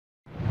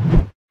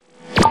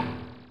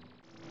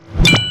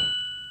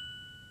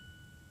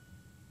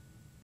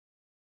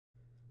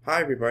Hi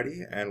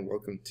everybody, and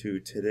welcome to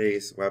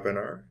today's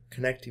webinar,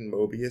 Connecting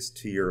Möbius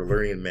to Your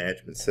Learning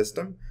Management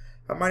System.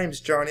 My name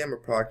is Johnny, I'm a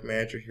product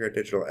manager here at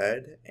Digital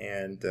Ed,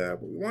 and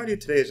what we want to do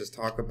today is just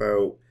talk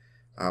about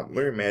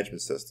learning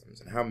management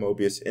systems and how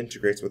Möbius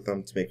integrates with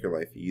them to make your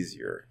life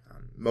easier.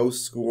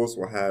 Most schools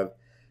will have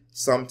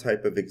some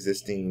type of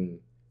existing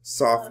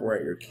software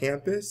at your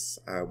campus,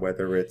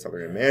 whether it's a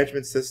learning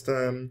management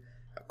system,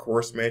 a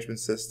course management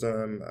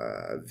system,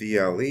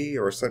 VLE,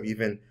 or some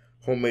even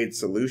homemade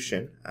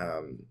solution.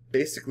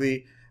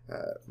 Basically,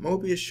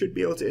 Möbius should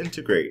be able to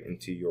integrate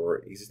into your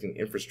existing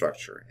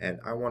infrastructure, and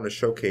I want to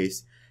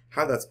showcase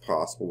how that's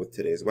possible with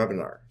today's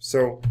webinar.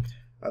 So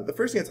the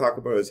first thing to talk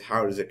about is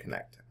how does it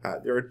connect.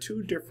 There are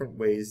two different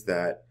ways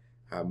that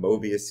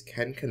Möbius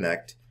can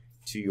connect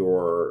to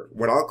your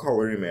what I'll call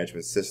learning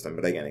management system,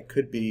 but again, it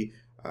could be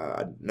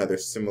another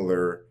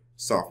similar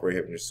software you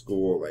have in your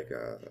school, like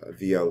a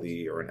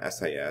VLE or an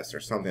SIS or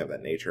something of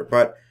that nature.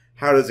 But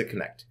how does it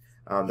connect?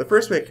 The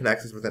first way it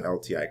connects is with an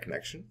LTI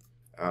connection.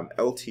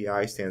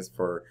 LTI stands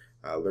for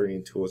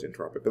Learning Tools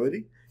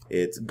Interoperability.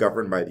 It's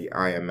governed by the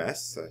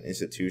IMS, an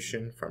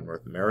institution from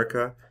North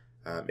America.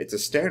 It's a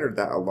standard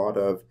that a lot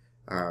of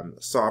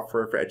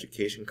software for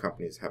education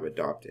companies have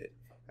adopted.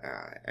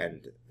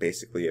 And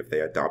basically, if they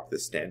adopt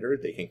this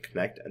standard, they can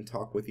connect and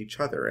talk with each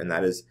other. And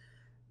that is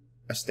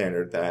a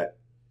standard that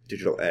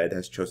Digital Ed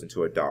has chosen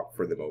to adopt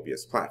for the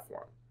Möbius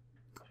platform.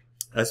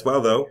 As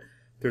well, though,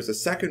 there's a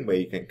second way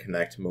you can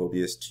connect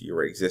Möbius to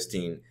your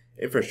existing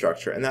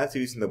infrastructure, and that's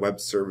using the Web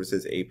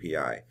Services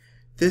API.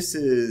 This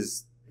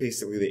is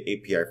basically the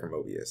API for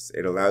Möbius.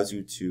 It allows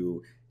you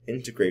to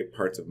integrate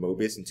parts of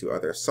Möbius into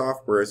other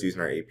softwares using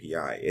our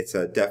API. It's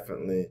a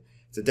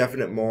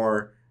definite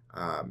more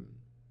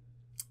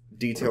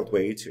detailed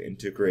way to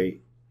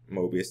integrate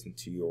Möbius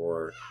into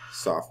your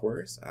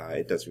softwares.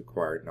 It does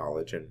require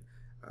knowledge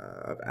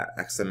of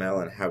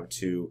XML and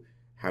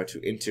how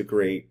to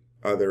integrate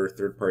other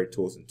third-party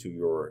tools into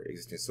your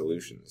existing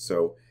solutions.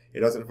 So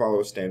it doesn't follow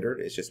a standard.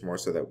 It's just more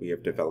so that we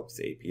have developed this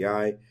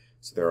API.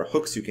 So there are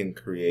hooks you can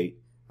create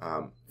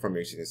from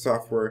your existing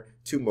software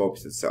to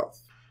Möbius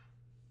itself.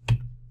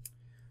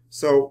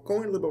 So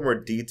going a little bit more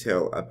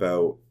detail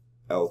about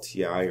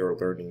LTI, or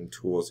Learning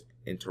Tools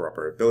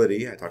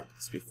Interoperability. I talked about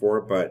this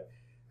before, but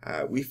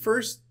we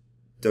first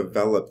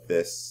developed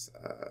this,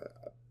 I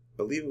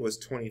believe it was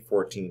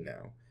 2014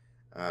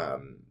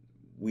 now.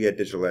 We at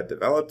Digital Ed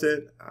developed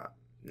it.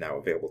 Now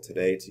available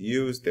today to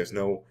use. There's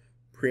no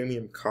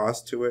premium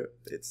cost to it.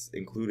 It's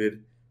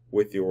included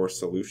with your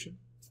solution.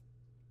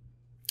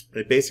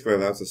 It basically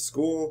allows a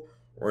school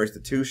or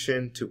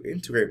institution to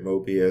integrate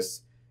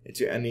Möbius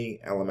into any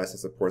LMS that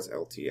supports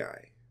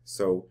LTI.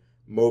 So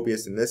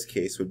Möbius in this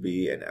case would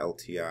be an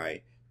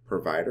LTI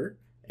provider,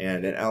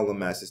 and an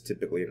LMS is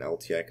typically an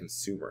LTI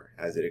consumer,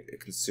 as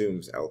it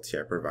consumes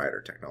LTI provider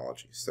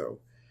technology. So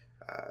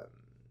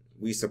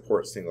we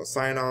support single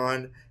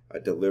sign-on, a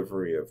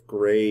delivery of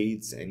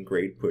grades, and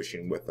grade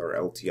pushing with our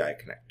LTI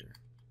connector.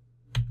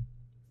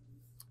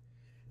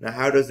 Now,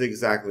 how does it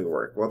exactly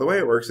work? Well, the way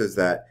it works is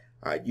that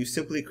you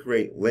simply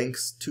create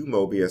links to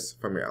Möbius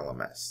from your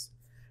LMS.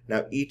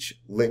 Now,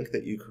 each link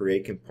that you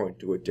create can point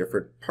to a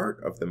different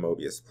part of the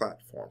Möbius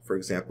platform. For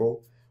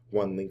example,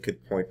 one link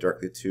could point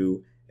directly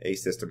to a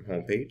system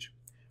homepage,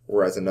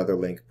 whereas another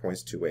link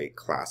points to a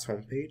class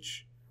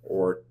homepage,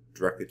 or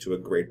directly to a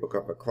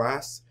gradebook of a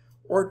class,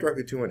 or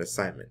directly to an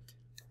assignment.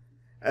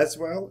 As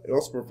well, it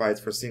also provides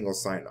for single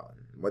sign-on.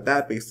 What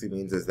that basically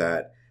means is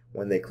that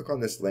when they click on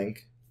this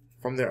link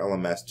from their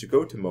LMS to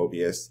go to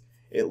Möbius,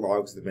 it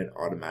logs them in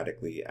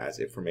automatically as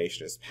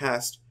information is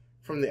passed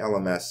from the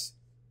LMS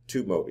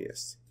to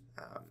Möbius.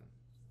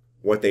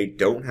 What they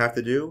don't have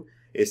to do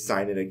is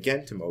sign in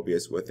again to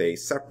Möbius with a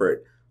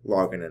separate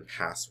login and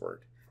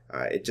password.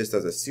 It just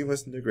does a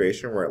seamless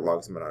integration where it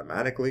logs them in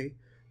automatically.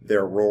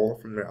 Their role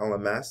from their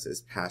LMS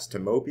is passed to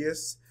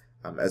Möbius,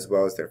 as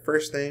well as their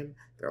first name,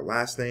 their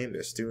last name,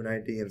 their student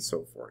ID, and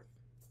so forth.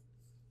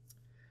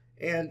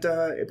 And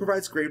it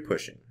provides grade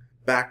pushing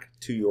back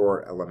to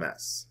your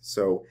LMS.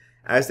 So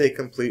as they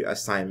complete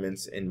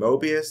assignments in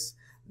Möbius,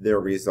 their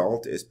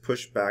result is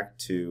pushed back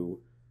to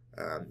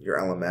your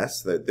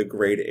LMS, the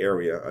grade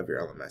area of your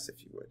LMS,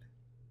 if you would.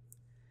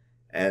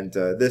 And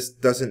this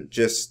doesn't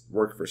just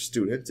work for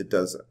students, it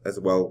does as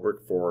well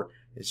work for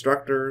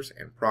instructors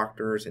and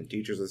proctors and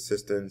teachers'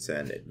 assistants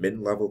and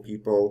admin level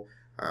people.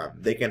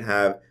 They can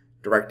have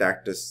direct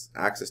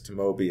access to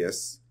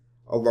Möbius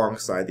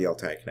alongside the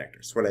LTI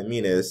connector. So what I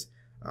mean is,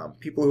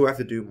 people who have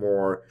to do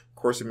more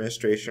course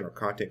administration or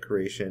content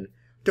creation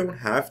don't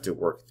have to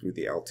work through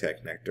the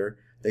LTI connector.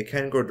 They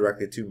can go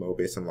directly to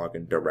Möbius and log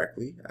in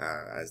directly,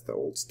 as the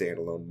old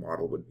standalone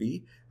model would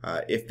be,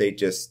 if they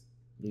just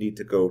need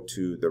to go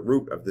to the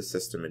root of the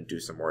system and do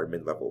some more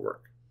mid-level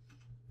work.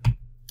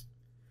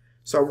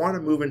 So I want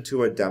to move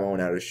into a demo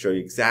now to show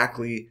you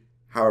exactly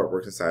how it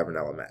works inside of an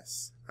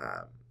LMS.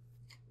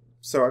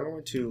 So I'm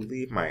going to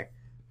leave my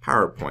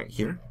PowerPoint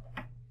here.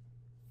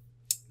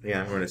 And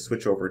I'm going to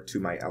switch over to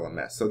my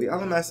LMS. So the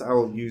LMS I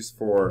will use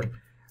for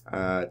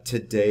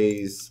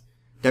today's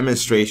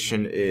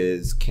demonstration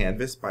is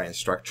Canvas by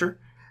Instructure.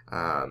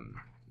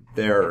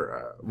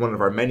 They're one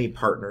of our many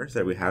partners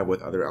that we have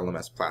with other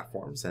LMS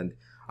platforms, and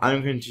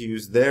I'm going to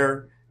use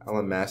their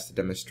LMS to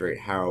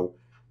demonstrate how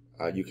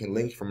you can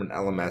link from an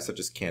LMS such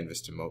as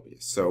Canvas to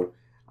Möbius. So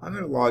I'm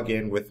going to log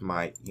in with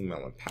my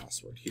email and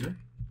password here.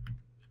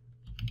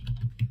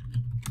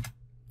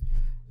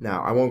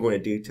 Now, I won't go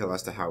into detail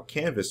as to how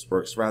Canvas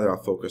works. Rather,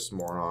 I'll focus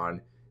more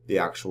on the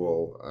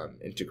actual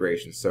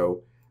integration.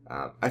 So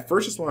I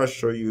first just want to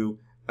show you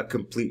a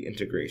complete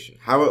integration,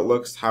 how it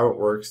looks, how it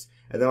works,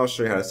 and then I'll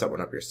show you how to set one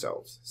up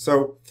yourselves.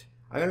 So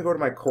I'm going to go to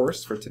my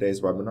course for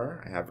today's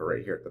webinar. I have it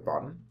right here at the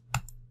bottom.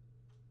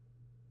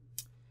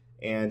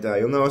 And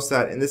you'll notice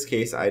that in this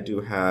case, I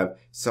do have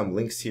some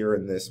links here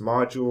in this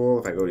module.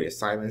 If I go to the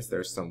assignments,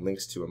 there's some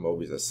links to a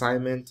Möbius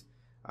assignment.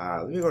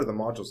 Let me go to the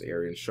modules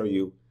area and show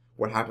you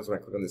what happens when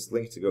I click on this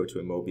link to go to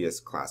a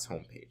Möbius class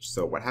homepage.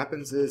 So what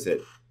happens is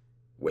it,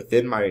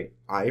 within my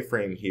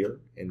iframe here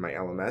in my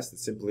LMS, it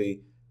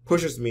simply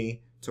pushes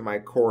me to my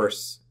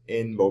course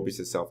in Möbius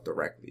itself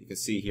directly. You can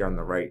see here on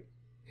the right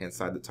hand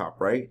side, the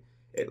top right,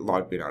 it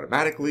logged me in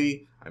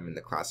automatically. I'm in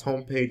the class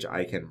homepage.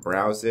 I can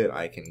browse it.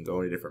 I can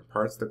go into different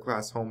parts of the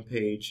class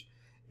homepage.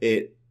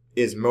 It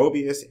is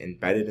Möbius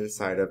embedded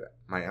inside of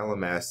my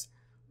LMS,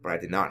 but I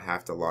did not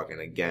have to log in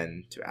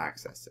again to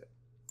access it.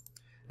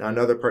 Now,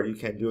 another part you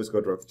can do is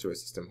go directly to a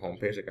system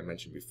homepage, like I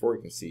mentioned before.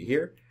 You can see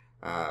here,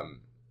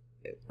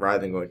 rather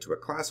than going to a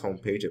class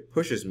homepage, it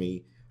pushes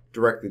me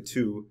directly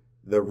to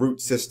the root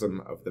system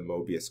of the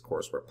Möbius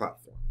Courseware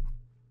platform.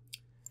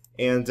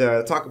 And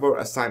talk about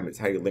assignments,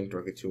 how you link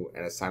directly to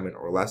an assignment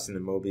or lesson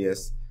in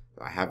Möbius.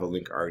 I have a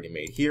link already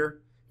made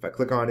here. If I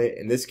click on it,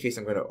 in this case,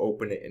 I'm going to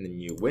open it in a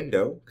new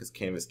window because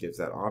Canvas gives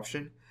that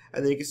option.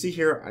 And then you can see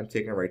here, I'm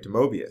taken right to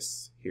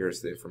Möbius.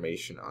 Here's the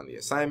information on the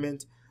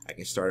assignment. I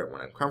can start it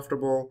when I'm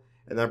comfortable,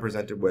 and then I'm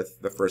presented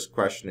with the first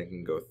question and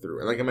can go through.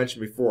 And like I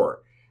mentioned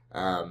before,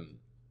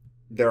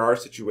 there are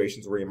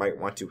situations where you might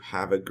want to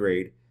have a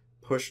grade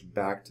pushed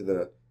back to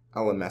the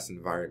LMS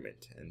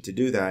environment. And to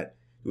do that,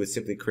 you would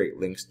simply create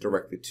links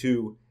directly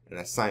to an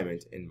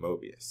assignment in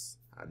Möbius.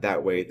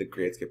 That way, the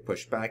grades get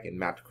pushed back and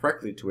mapped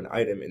correctly to an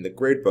item in the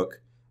gradebook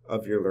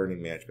of your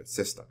learning management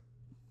system.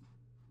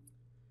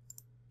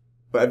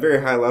 But at a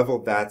very high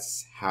level,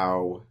 that's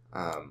how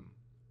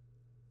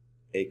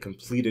a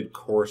completed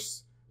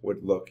course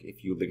would look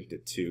if you linked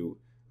it to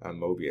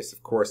Möbius.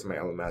 Of course, in my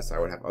LMS, I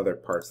would have other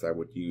parts that I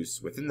would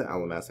use within the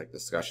LMS, like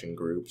discussion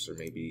groups or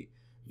maybe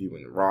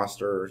viewing the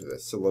rosters, the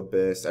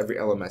syllabus. Every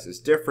LMS is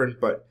different,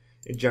 but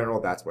in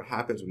general, that's what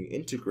happens when you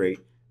integrate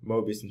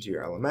Möbius into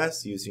your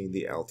LMS using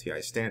the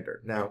LTI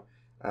standard. Now,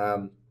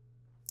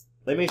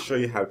 let me show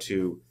you how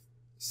to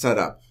set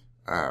up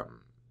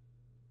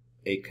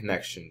a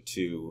connection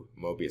to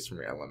Möbius from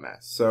your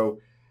LMS. So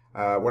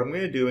what I'm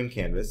going to do in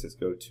Canvas is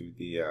go to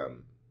the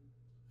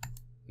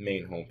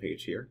main home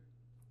page here.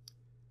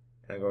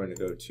 And I'm going to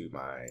go to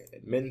my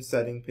admin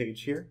setting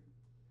page here.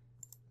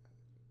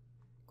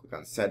 Click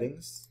on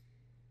settings.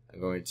 I'm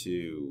going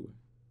to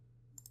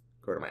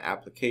go to my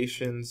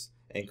applications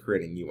and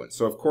create a new one.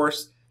 So of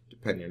course,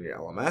 depending on your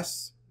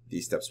LMS,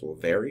 these steps will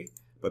vary.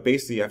 But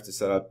basically, you have to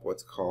set up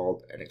what's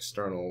called an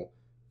external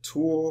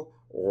tool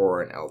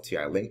or an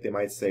LTI link, they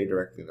might say,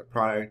 directly in the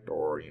product,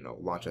 or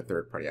launch a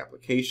third-party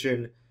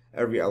application.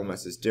 Every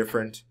LMS is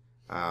different.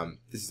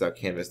 This is how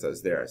Canvas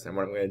does theirs. And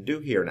what I'm going to do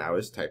here now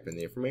is type in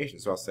the information.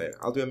 So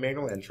I'll do a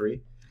manual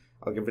entry.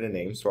 I'll give it a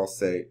name. So I'll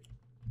say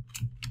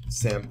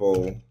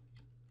sample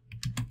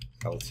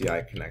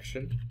LTI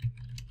connection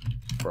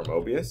for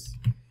Möbius.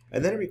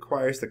 And then it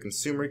requires the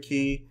consumer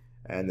key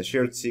and the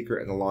shared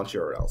secret and the launch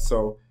URL.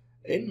 So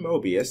in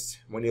Möbius,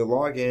 when you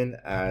log in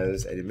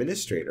as an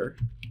administrator,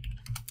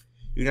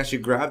 you can actually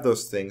grab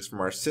those things from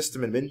our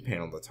system admin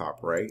panel on the top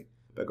right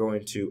by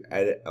going to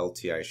Edit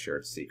LTI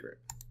Shared Secret.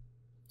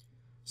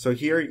 So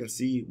here you can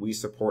see we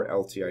support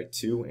LTI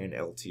 2 and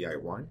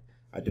LTI 1.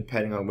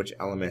 Depending on which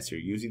LMS you're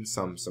using,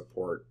 some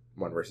support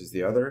one versus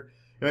the other.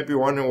 You might be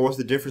wondering, well, what's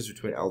the difference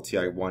between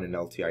LTI 1 and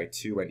LTI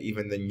 2 and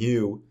even the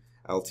new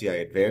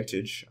LTI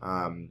Advantage?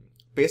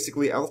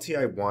 Basically,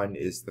 LTI 1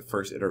 is the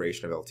first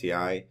iteration of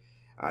LTI.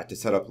 To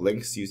set up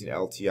links using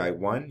LTI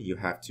 1, you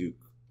have to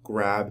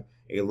grab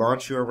a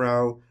launch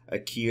URL, a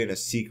key, and a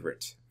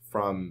secret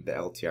from the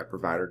LTI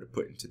provider to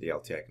put into the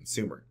LTI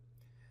consumer.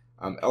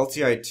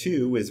 LTI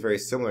 2 is very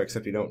similar,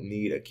 except you don't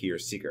need a key or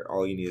secret.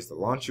 All you need is the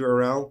launch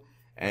URL,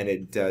 and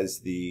it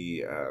does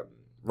the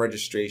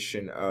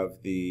registration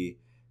of the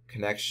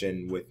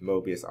connection with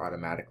Möbius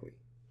automatically.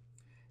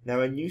 Now,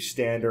 a new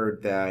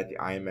standard that the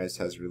IMS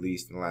has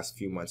released in the last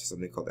few months is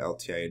something called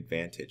LTI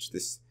Advantage.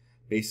 This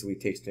basically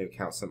takes into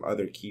account some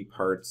other key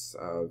parts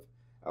of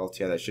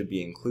LTI that should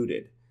be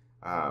included.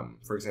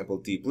 For example,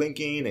 deep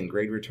linking and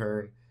grade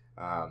return.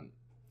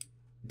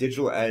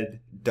 Digital Ed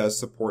does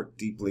support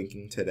deep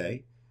linking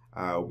today.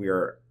 We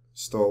are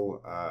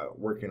still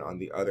working on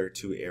the other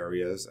two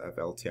areas of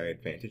LTI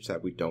Advantage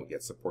that we don't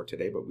yet support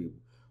today, but we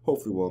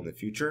hopefully will in the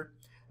future.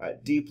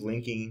 Deep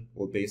linking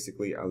will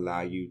basically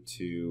allow you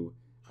to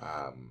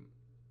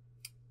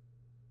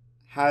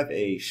have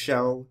a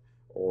shell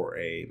or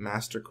a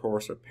master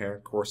course or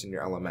parent course in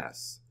your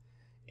LMS.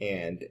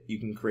 And you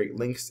can create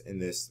links in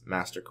this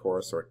master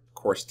course or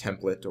course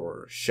template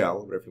or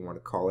shell, whatever you want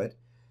to call it.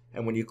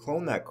 And when you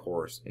clone that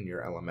course in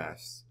your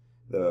LMS,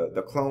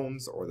 the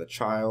clones or the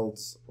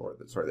childs or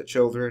the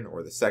children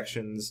or the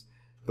sections,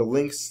 the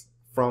links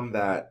from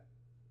that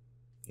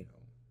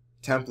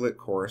template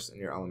course in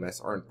your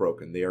LMS aren't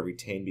broken. They are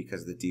retained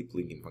because of the deep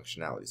linking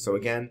functionality. So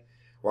again,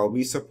 while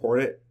we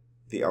support it,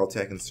 the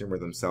LTI consumer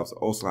themselves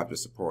also have to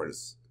support it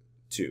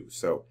too.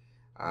 So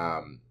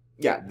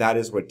yeah, that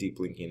is what deep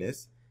linking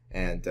is.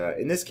 And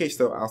in this case,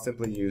 though, I'll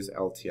simply use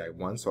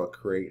LTI1. So I'll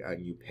create a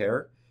new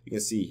pair. You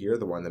can see here,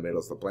 the one in the middle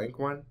is the blank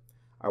one.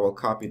 I will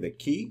copy the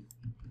key.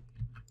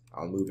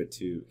 I'll move it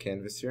to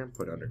Canvas here and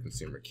put it under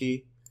consumer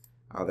key.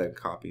 I'll then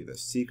copy the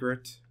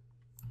secret,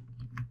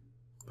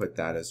 put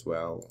that as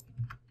well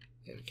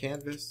in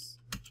Canvas.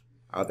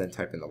 I'll then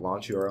type in the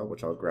launch URL,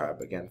 which I'll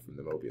grab again from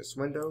the Möbius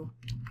window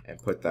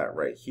and put that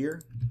right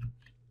here.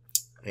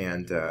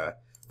 And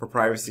for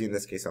privacy, in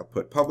this case, I'll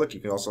put public. You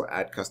can also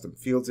add custom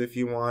fields if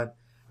you want.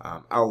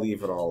 I'll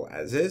leave it all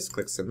as is,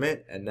 click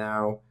submit, and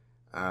now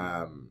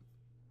I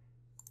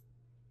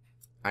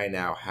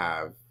now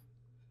have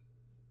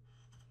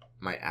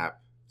my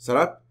app set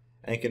up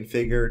and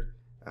configured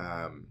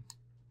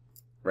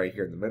right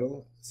here in the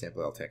middle,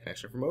 sample LTI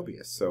connection for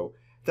Möbius. So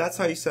that's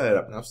how you set it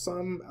up. Now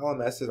some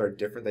LMSs are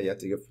different, that you have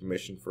to give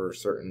permission for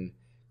certain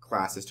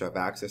classes to have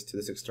access to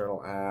this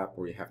external app,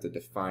 or you have to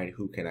define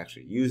who can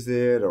actually use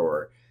it,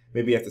 or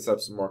maybe you have to set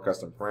up some more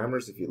custom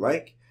parameters if you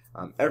like.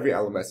 Every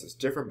LMS is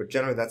different, but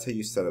generally that's how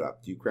you set it up.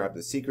 You grab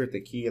the secret,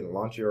 the key, and the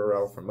launch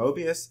URL from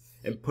Möbius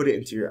and put it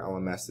into your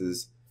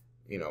LMS's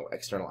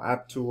external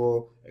app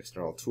tool,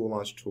 external tool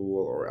launch tool,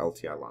 or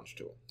LTI launch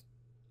tool.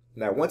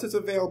 Now once it's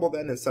available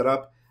then and set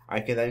up, I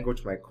can then go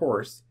to my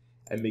course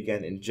and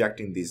begin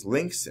injecting these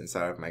links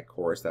inside of my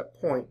course that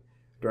point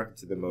directly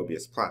to the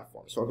Möbius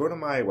platform. So I'll go to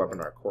my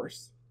webinar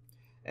course,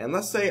 and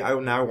let's say I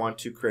now want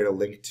to create a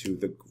link to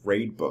the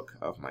gradebook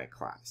of my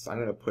class. I'm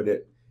going to put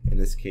it, in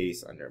this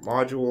case, under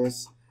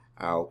modules.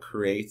 I'll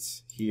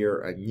create here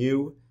a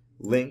new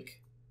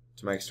link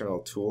to my external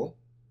tool.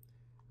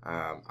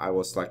 I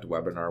will select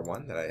webinar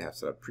 1 that I have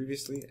set up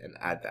previously and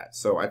add that.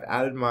 So I've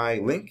added my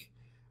link.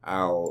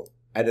 I'll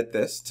edit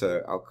this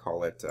to, I'll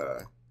call it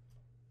the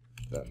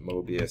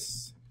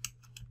Möbius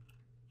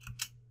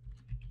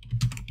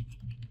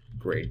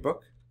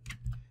gradebook.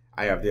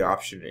 I have the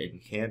option in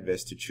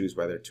Canvas to choose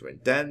whether to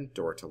indent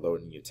or to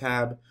load a new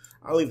tab.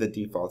 I'll leave the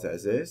default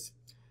as is.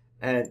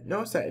 And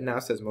notice that it now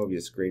says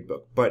Möbius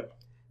gradebook, but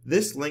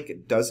this link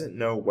doesn't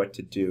know what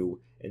to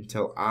do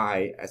until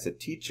I, as a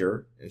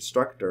teacher,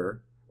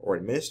 instructor, or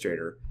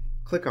administrator,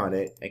 click on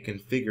it and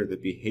configure the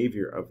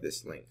behavior of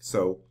this link.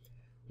 So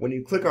when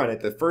you click on it,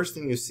 the first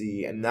thing you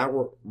see, and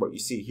now what you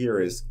see here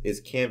is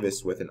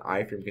Canvas with an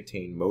iframe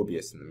contained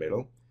Möbius in the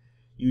middle.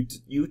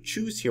 You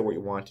choose here what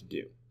you want to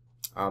do.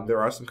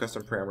 There are some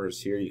custom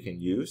parameters here you can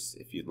use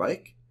if you'd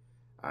like.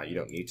 You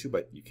don't need to,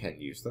 but you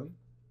can use them.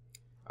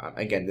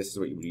 Again, this is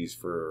what you would use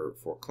for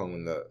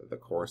cloning the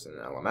course in an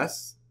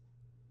LMS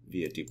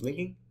via deep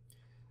linking.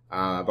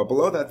 But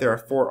below that, there are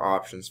 4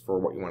 options for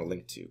what you want to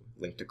link to.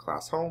 Link to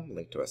class home,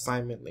 link to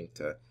assignment, link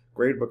to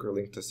gradebook, or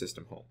link to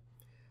system home.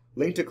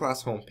 Link to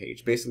class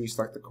homepage. Basically, you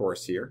select the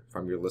course here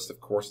from your list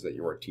of courses that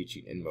you are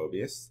teaching in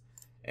Möbius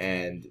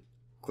and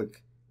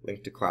click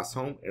link to class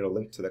home. It'll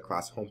link to the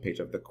class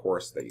homepage of the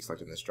course that you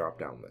selected in this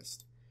drop-down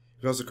list.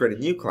 You can also create a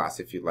new class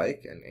if you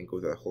like and go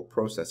through the whole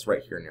process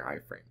right here in your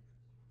iframe.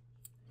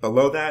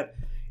 Below that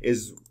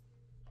is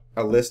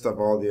a list of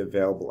all the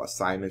available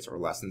assignments or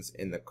lessons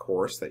in the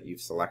course that you've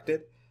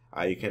selected.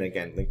 You can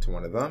again link to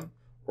one of them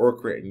or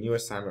create a new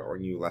assignment or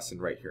new lesson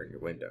right here in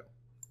your window.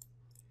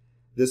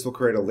 This will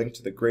create a link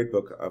to the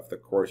gradebook of the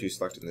course you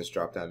selected in this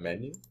drop-down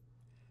menu.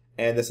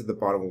 And this at the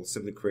bottom will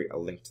simply create a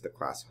link to the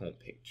class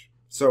homepage.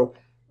 So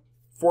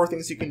 4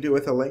 things you can do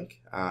with a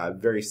link.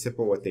 Very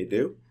simple what they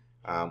do.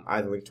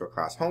 Either link to a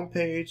class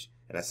homepage,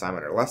 an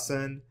assignment or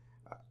lesson,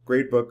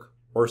 gradebook,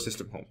 or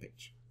system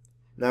homepage.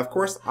 Now, of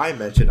course, I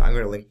mentioned I'm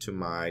going to link to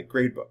my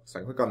gradebook. So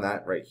I can click on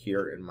that right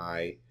here in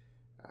my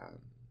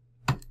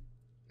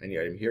any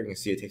item here. You can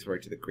see it takes me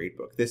right to the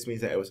gradebook. This means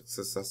that it was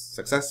a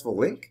successful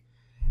link.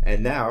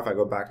 And now, if I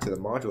go back to the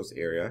modules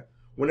area,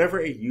 whenever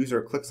a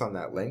user clicks on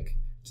that link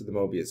to the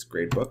Möbius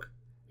gradebook,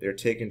 they're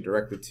taken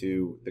directly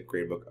to the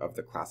gradebook of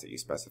the class that you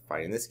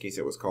specified. In this case,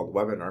 it was called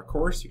Webinar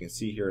Course. You can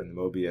see here in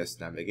the Möbius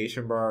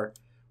navigation bar,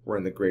 we're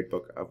in the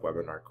gradebook of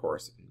Webinar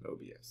Course in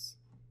Möbius.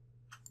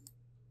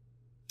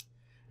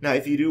 Now,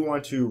 if you do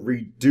want to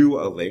redo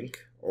a link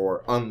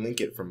or unlink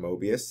it from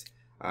Möbius,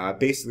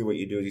 basically what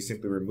you do is you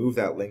simply remove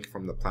that link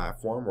from the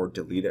platform or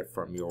delete it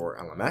from your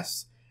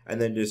LMS, and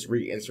then just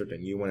reinsert a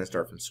new one and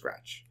start from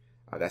scratch.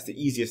 That's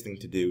the easiest thing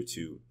to do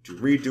to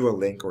redo a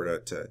link or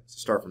to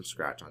start from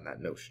scratch on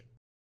that notion.